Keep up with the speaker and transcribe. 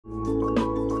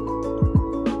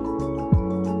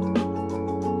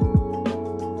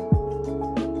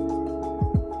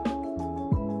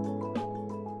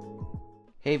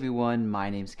Hey everyone, my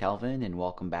name's Kelvin and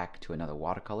welcome back to another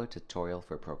watercolor tutorial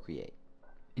for Procreate.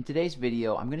 In today's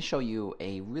video, I'm going to show you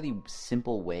a really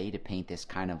simple way to paint this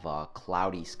kind of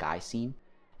cloudy sky scene.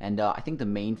 And I think the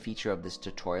main feature of this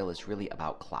tutorial is really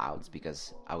about clouds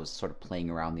because I was sort of playing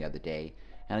around the other day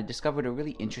and I discovered a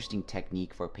really interesting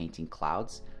technique for painting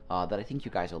clouds that I think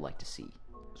you guys will like to see.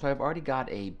 So I've already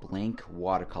got a blank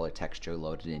watercolor texture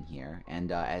loaded in here,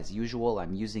 and as usual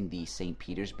I'm using the St.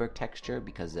 Petersburg texture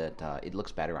because it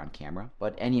looks better on camera,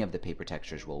 but any of the paper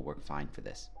textures will work fine for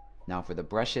this. Now for the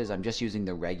brushes, I'm just using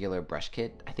the regular brush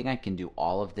kit. I think I can do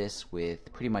all of this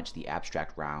with pretty much the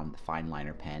abstract round, the fine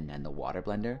liner pen, and the water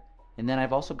blender. And then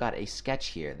I've also got a sketch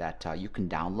here that you can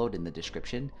download in the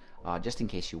description just in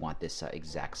case you want this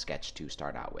exact sketch to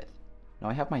start out with. Now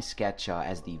I have my sketch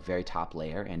as the very top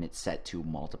layer and it's set to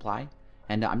multiply,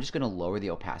 and I'm just going to lower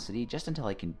the opacity just until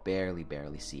I can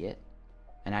barely see it.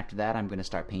 And after that I'm going to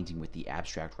start painting with the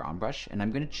abstract round brush, and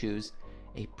I'm going to choose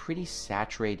a pretty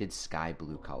saturated sky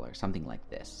blue color, something like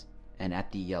this. And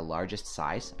at the largest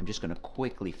size I'm just going to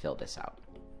quickly fill this out.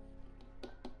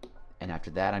 And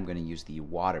after that I'm going to use the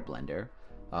water blender,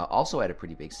 also at a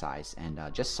pretty big size, and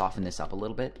just soften this up a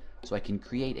little bit so I can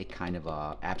create a kind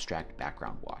of abstract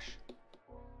background wash.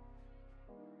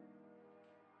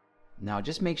 Now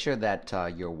just make sure that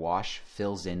your wash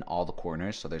fills in all the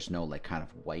corners so there's no like kind of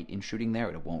white intruding there.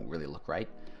 It won't really look right.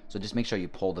 So just make sure you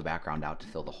pull the background out to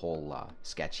fill the whole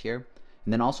sketch here.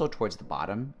 And then also towards the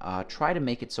bottom, try to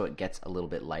make it so it gets a little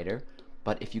bit lighter.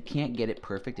 But if you can't get it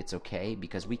perfect, it's okay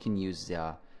because we can use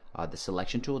the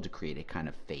selection tool to create a kind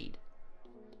of fade.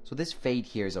 So this fade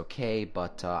here is okay,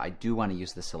 but I do want to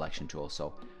use the selection tool.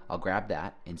 So I'll grab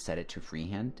that and set it to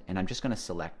freehand, and I'm just going to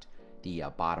select the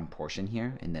bottom portion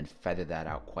here and then feather that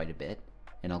out quite a bit,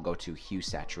 and I'll go to hue,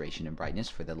 saturation, and brightness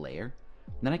for the layer.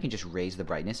 And then I can just raise the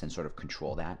brightness and sort of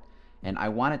control that, and I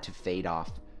want it to fade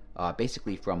off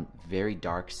basically from very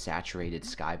dark saturated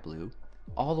sky blue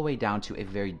all the way down to a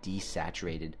very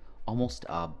desaturated, almost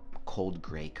cold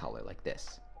gray color like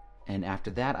this. And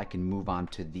after that I can move on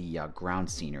to the ground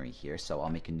scenery here, so I'll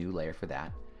make a new layer for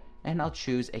that, and I'll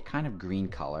choose a kind of green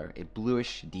color, a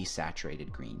bluish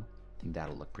desaturated green. I think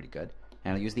that'll look pretty good.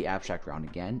 And I'll use the abstract round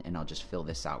again, and I'll just fill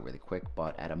this out really quick,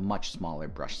 but at a much smaller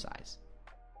brush size.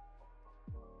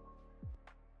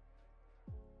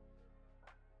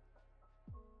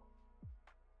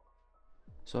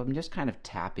 So I'm just kind of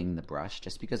tapping the brush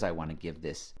just because I want to give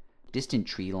this distant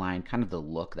tree line kind of the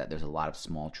look that there's a lot of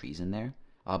small trees in there.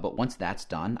 But once that's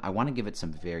done, I want to give it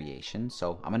some variation,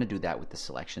 so I'm going to do that with the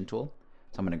selection tool.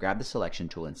 So I'm going to grab the selection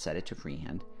tool and set it to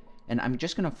freehand. And I'm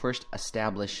just going to first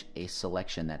establish a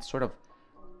selection that sort of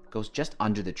goes just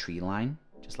under the tree line,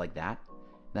 just like that.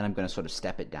 Then I'm going to sort of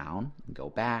step it down and go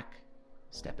back,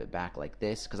 step it back like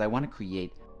this, because I want to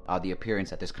create the appearance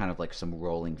that there's kind of like some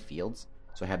rolling fields.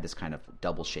 So I have this kind of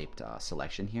double-shaped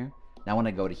selection here. Now when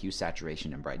I go to hue,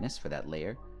 saturation, and brightness for that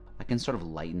layer, I can sort of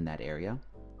lighten that area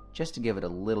just to give it a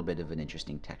little bit of an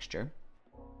interesting texture.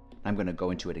 I'm going to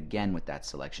go into it again with that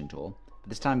selection tool, but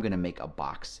this time I'm going to make a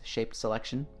box-shaped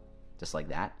selection, just like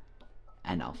that,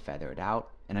 and I'll feather it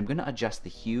out, and I'm going to adjust the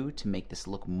hue to make this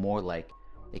look more like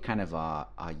a kind of a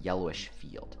yellowish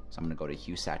field. So I'm going to go to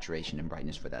hue, saturation, and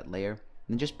brightness for that layer, and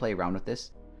then just play around with this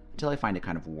until I find a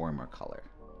kind of warmer color.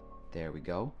 There we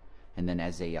go. And then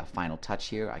as a final touch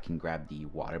here, I can grab the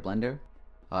water blender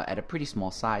at a pretty small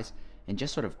size and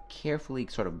just sort of carefully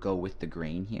sort of go with the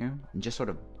grain here and just sort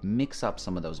of mix up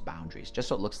some of those boundaries just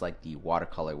so it looks like the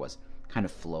watercolor was kind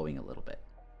of flowing a little bit.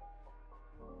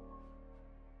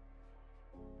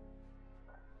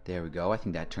 There we go. I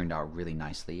think that turned out really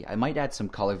nicely. I might add some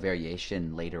color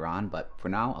variation later on, but for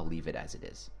now I'll leave it as it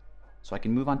is. So I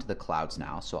can move on to the clouds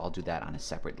now, so I'll do that on a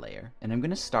separate layer. And I'm going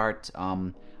to start,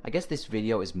 I guess this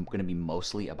video is going to be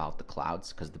mostly about the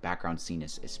clouds because the background scene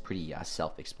is pretty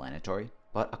self-explanatory.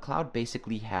 But a cloud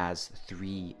basically has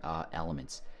three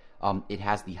elements. It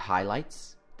has the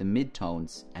highlights, the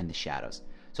midtones, and the shadows.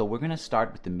 So we're going to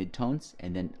start with the midtones,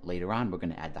 and then later on we're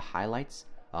going to add the highlights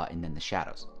and then the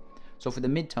shadows. So for the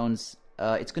midtones,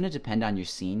 it's going to depend on your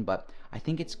scene, but I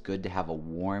think it's good to have a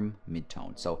warm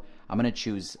midtone. So I'm going to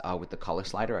choose with the color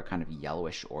slider a kind of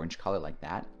yellowish orange color like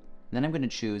that. And then I'm going to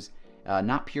choose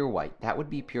not pure white. That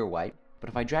would be pure white. But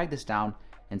if I drag this down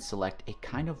and select a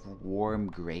kind of warm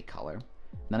gray color,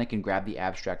 then I can grab the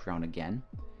abstract round again,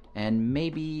 and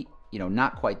maybe, you know,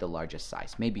 not quite the largest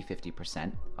size, maybe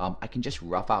 50%. I can just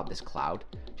rough out this cloud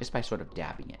just by sort of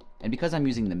dabbing it. And because I'm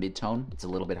using the midtone, it's a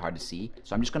little bit hard to see.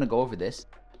 So I'm just going to go over this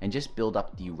and just build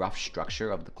up the rough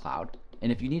structure of the cloud.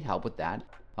 And if you need help with that,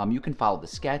 You can follow the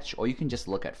sketch, or you can just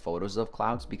look at photos of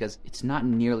clouds, because it's not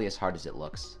nearly as hard as it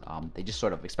looks. They just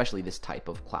sort of, especially this type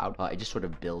of cloud, it just sort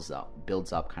of builds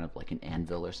up kind of like an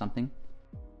anvil or something.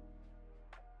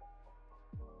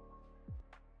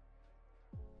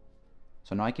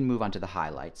 So now I can move on to the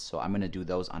highlights. So I'm going to do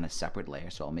those on a separate layer.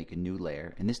 So I'll make a new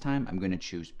layer, and this time I'm going to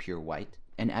choose pure white.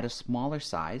 And at a smaller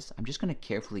size, I'm just going to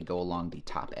carefully go along the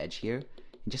top edge here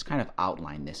and just kind of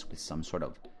outline this with some sort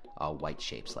of white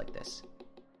shapes like this.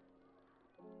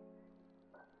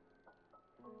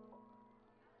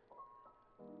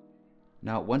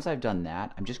 Now, once I've done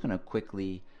that, I'm just going to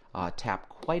quickly tap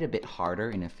quite a bit harder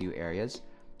in a few areas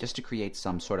just to create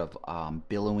some sort of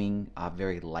billowing,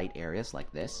 very light areas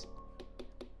like this.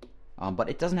 But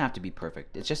it doesn't have to be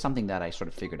perfect. It's just something that I sort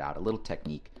of figured out, a little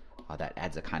technique that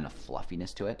adds a kind of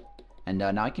fluffiness to it. And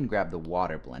now I can grab the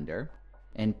water blender,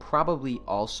 and probably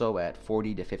also at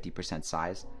 40 to 50%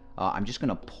 size, I'm just going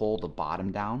to pull the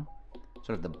bottom down,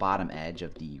 sort of the bottom edge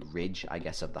of the ridge, I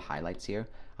guess, of the highlights here.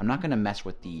 I'm not going to mess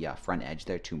with the front edge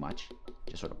there too much,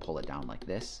 just sort of pull it down like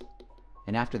this.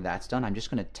 And after that's done, I'm just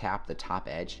going to tap the top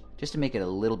edge just to make it a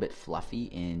little bit fluffy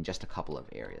in just a couple of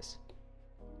areas.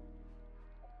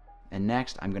 And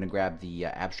next, I'm going to grab the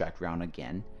abstract round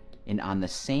again, and on the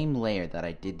same layer that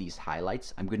I did these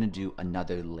highlights, I'm going to do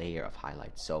another layer of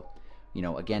highlights. So, you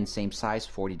know, again, same size,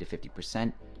 40 to 50%,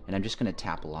 and I'm just going to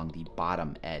tap along the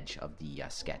bottom edge of the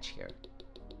sketch here.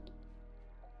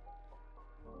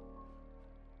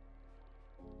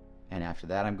 And after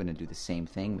that, I'm going to do the same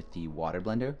thing with the water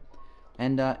blender,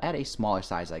 and at a smaller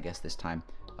size, I guess this time,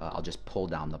 I'll just pull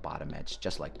down the bottom edge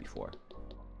just like before.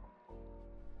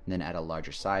 And then at a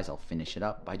larger size, I'll finish it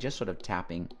up by just sort of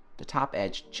tapping the top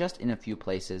edge just in a few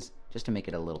places, just to make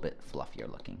it a little bit fluffier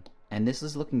looking. And this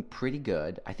is looking pretty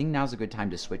good. I think now's a good time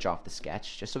to switch off the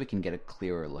sketch just so we can get a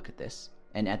clearer look at this.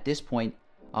 And at this point,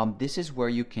 this is where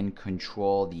you can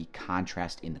control the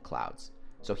contrast in the clouds.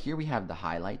 So here we have the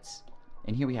highlights,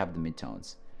 and here we have the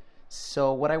midtones.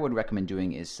 So what I would recommend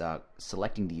doing is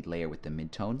selecting the layer with the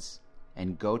midtones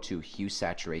and go to hue,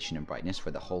 saturation, and brightness for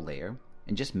the whole layer,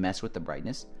 and just mess with the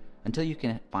brightness until you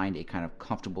can find a kind of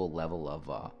comfortable level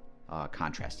of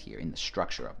contrast here in the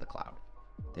structure of the cloud.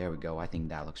 There we go. I think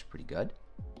that looks pretty good.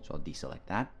 So I'll deselect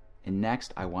that. And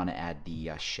next, I want to add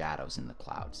the shadows in the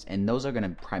clouds. And those are going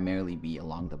to primarily be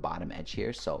along the bottom edge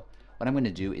here. So what I'm going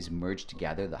to do is merge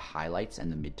together the highlights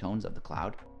and the midtones of the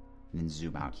cloud, and then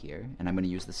zoom out here. And I'm going to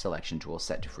use the selection tool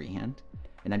set to freehand.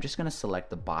 And I'm just going to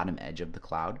select the bottom edge of the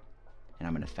cloud, and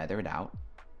I'm going to feather it out.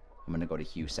 I'm going to go to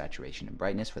hue, saturation, and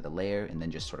brightness for the layer, and then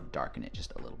just sort of darken it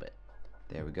just a little bit.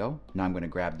 There we go. Now I'm going to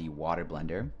grab the water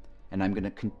blender, and I'm going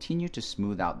to continue to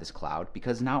smooth out this cloud,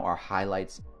 because now our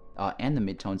highlights and the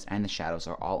midtones and the shadows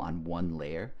are all on one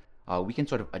layer. We can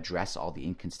sort of address all the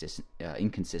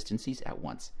inconsistencies at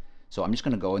once. So I'm just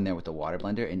going to go in there with the water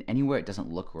blender, and anywhere it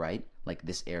doesn't look right, like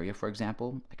this area for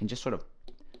example, I can just sort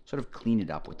of clean it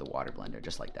up with the water blender,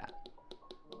 just like that.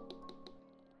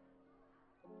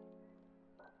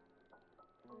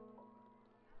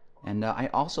 And I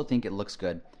also think it looks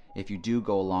good if you do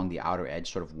go along the outer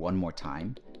edge sort of one more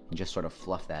time and just sort of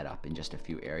fluff that up in just a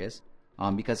few areas,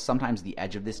 because sometimes the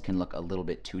edge of this can look a little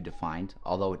bit too defined,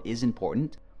 although it is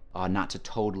important not to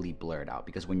totally blur it out,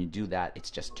 because when you do that, it's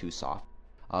just too soft.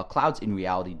 Clouds in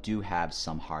reality do have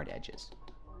some hard edges.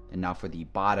 And now for the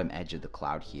bottom edge of the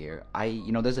cloud here,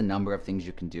 there's a number of things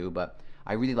you can do, but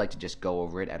I really like to just go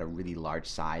over it at a really large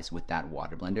size with that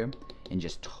water blender and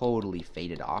just totally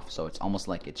fade it off, so it's almost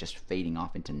like it's just fading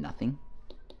off into nothing.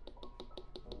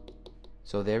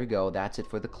 So there we go, that's it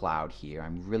for the cloud here.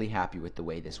 I'm really happy with the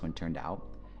way this one turned out.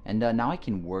 And now I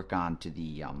can work on to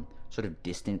the sort of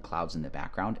distant clouds in the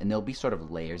background, and there'll be sort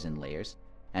of layers and layers.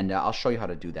 And I'll show you how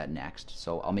to do that next.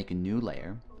 So I'll make a new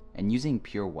layer, and using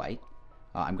pure white,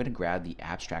 I'm going to grab the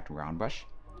abstract round brush,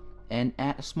 and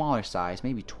at a smaller size,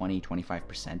 maybe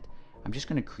 20-25%, I'm just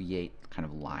going to create kind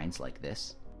of lines like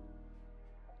this.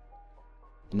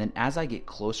 And then as I get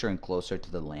closer and closer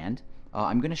to the land,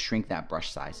 I'm going to shrink that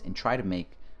brush size and try to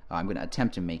make, I'm going to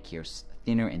attempt to make here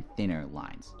thinner and thinner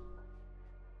lines.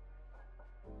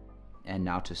 And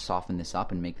now to soften this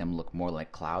up and make them look more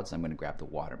like clouds, I'm going to grab the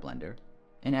water blender,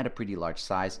 and at a pretty large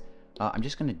size, I'm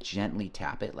just going to gently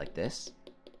tap it like this.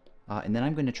 And then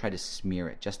I'm going to try to smear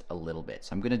it just a little bit.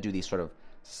 So I'm going to do these sort of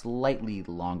slightly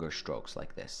longer strokes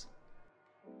like this.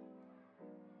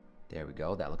 There we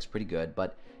go, that looks pretty good,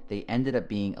 but they ended up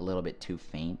being a little bit too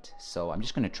faint, so I'm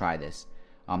just going to try this.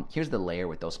 Here's the layer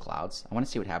with those clouds. I want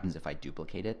to see what happens if I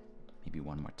duplicate it. Maybe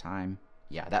one more time.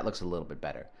 Yeah, that looks a little bit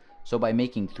better. So by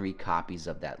making 3 copies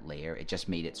of that layer, it just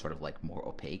made it sort of like more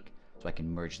opaque. So I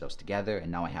can merge those together,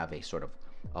 and now I have a sort of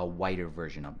a whiter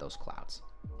version of those clouds.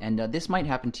 And this might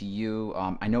happen to you.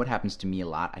 I know it happens to me a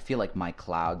lot. I feel like my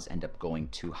clouds end up going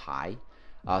too high.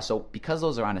 So because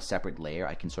those are on a separate layer,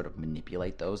 I can sort of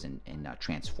manipulate those and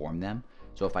transform them.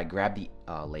 So if I grab the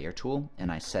layer tool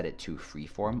and I set it to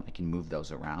freeform, I can move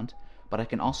those around, but I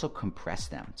can also compress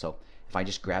them. So if I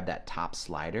just grab that top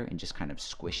slider and just kind of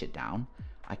squish it down,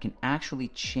 I can actually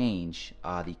change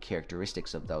the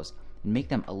characteristics of those and make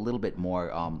them a little bit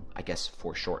more, I guess,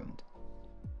 foreshortened.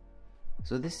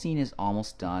 So this scene is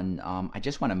almost done. I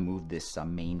just want to move this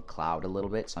main cloud a little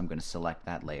bit, so I'm going to select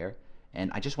that layer,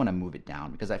 and I just want to move it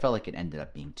down because I felt like it ended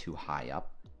up being too high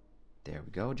up. There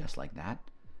we go, just like that.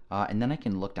 And then I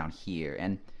can look down here,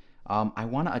 and I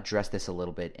want to address this a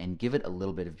little bit and give it a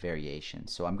little bit of variation.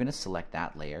 So I'm going to select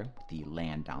that layer with the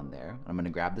land down there. I'm going to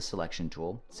grab the selection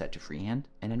tool, set to freehand,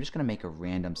 and I'm just going to make a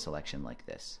random selection like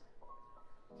this.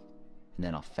 And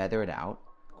then I'll feather it out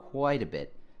quite a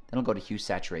bit. Then I'll go to hue,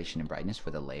 saturation, and brightness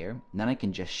for the layer. And then I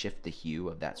can just shift the hue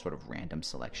of that sort of random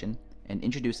selection and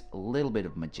introduce a little bit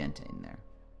of magenta in there.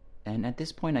 And at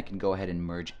this point I can go ahead and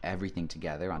merge everything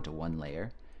together onto one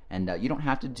layer. And you don't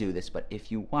have to do this, but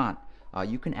if you want,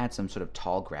 you can add some sort of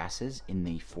tall grasses in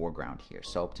the foreground here.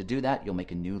 So to do that, you'll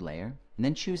make a new layer and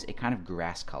then choose a kind of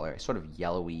grass color, a sort of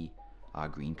yellowy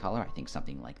green color, I think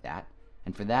something like that.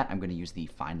 And for that, I'm going to use the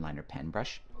fine liner pen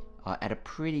brush at a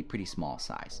pretty small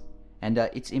size. And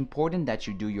it's important that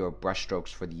you do your brush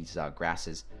strokes for these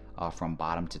grasses from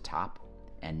bottom to top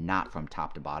and not from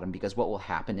top to bottom, because what will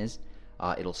happen is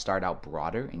it'll start out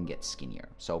broader and get skinnier.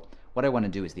 So what I want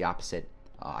to do is the opposite.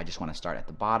 I just want to start at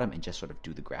the bottom and just sort of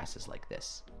do the grasses like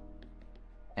this.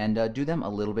 And do them a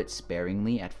little bit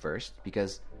sparingly at first,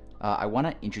 because I want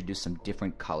to introduce some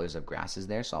different colors of grasses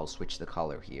there. So I'll switch the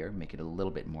color here, make it a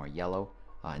little bit more yellow,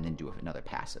 and then do another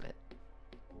pass of it.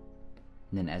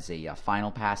 And then as a final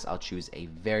pass, I'll choose a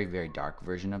very dark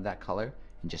version of that color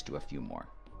and just do a few more.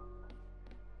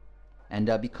 And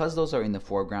because those are in the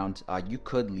foreground, you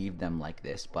could leave them like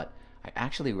this, but I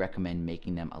actually recommend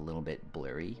making them a little bit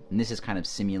blurry. And this is kind of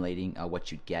simulating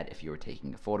what you'd get if you were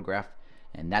taking a photograph.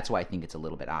 And that's why I think it's a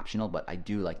little bit optional, but I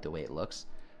do like the way it looks.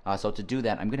 So to do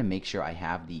that, I'm going to make sure I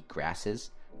have the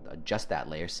grasses, just that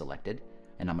layer selected.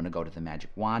 And I'm going to go to the magic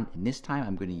wand. And this time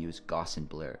I'm going to use Gaussian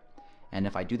blur. And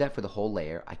if I do that for the whole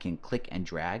layer, I can click and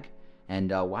drag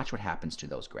and watch what happens to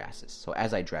those grasses. So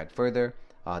as I drag further,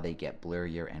 they get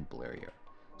blurrier and blurrier.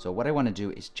 So what I want to do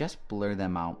is just blur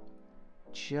them out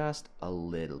just a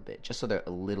little bit, just so they're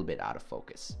a little bit out of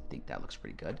focus. I think that looks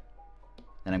pretty good.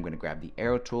 Then I'm going to grab the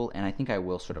arrow tool, and I think I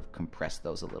will sort of compress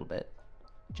those a little bit,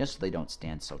 just so they don't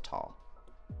stand so tall.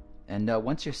 And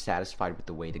once you're satisfied with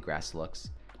the way the grass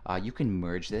looks, you can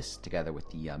merge this together with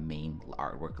the main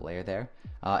artwork layer there,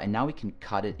 and now we can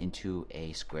cut it into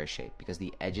a square shape, because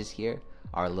the edges here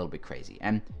are a little bit crazy.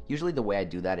 And usually the way I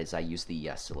do that is I use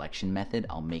the selection method.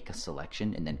 I'll make a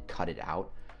selection and then cut it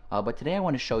out. But today I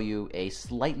want to show you a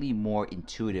slightly more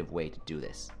intuitive way to do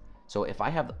this. So if I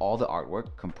have all the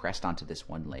artwork compressed onto this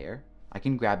one layer, I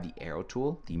can grab the arrow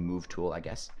tool, the move tool I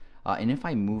guess, and if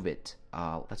I move it,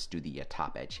 let's do the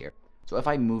top edge here. So if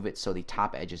I move it so the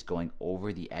top edge is going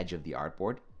over the edge of the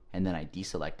artboard, and then I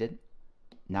deselect it,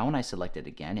 now when I select it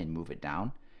again and move it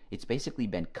down, it's basically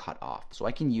been cut off. So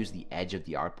I can use the edge of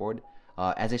the artboard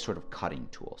as a sort of cutting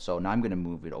tool. So now I'm going to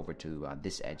move it over to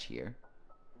this edge here.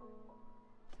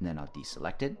 And then I'll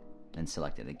deselect it, then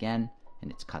select it again,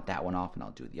 and it's cut that one off, and I'll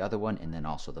do the other one, and then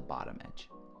also the bottom edge.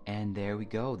 And there we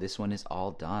go. This one is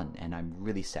all done, and I'm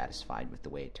really satisfied with the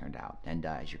way it turned out. And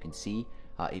as you can see,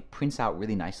 it prints out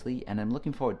really nicely, and I'm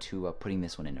looking forward to putting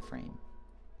this one in a frame.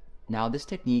 Now this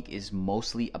technique is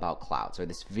mostly about clouds, or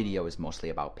this video is mostly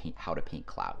about how to paint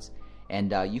clouds.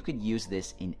 And you could use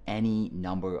this in any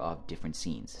number of different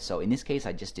scenes. So in this case,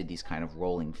 I just did these kind of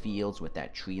rolling fields with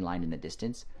that tree line in the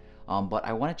distance. But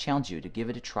I want to challenge you to give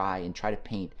it a try and try to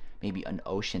paint maybe an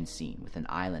ocean scene with an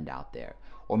island out there,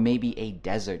 or maybe a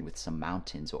desert with some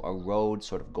mountains, or a road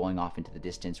sort of going off into the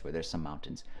distance where there's some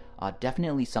mountains.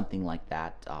 Definitely something like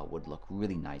that would look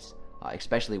really nice,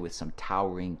 especially with some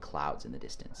towering clouds in the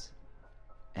distance.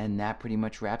 And that pretty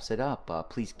much wraps it up.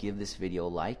 Please give this video a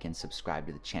like and subscribe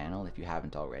to the channel if you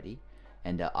haven't already.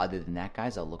 And other than that,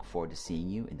 guys, I'll look forward to seeing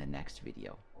you in the next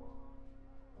video.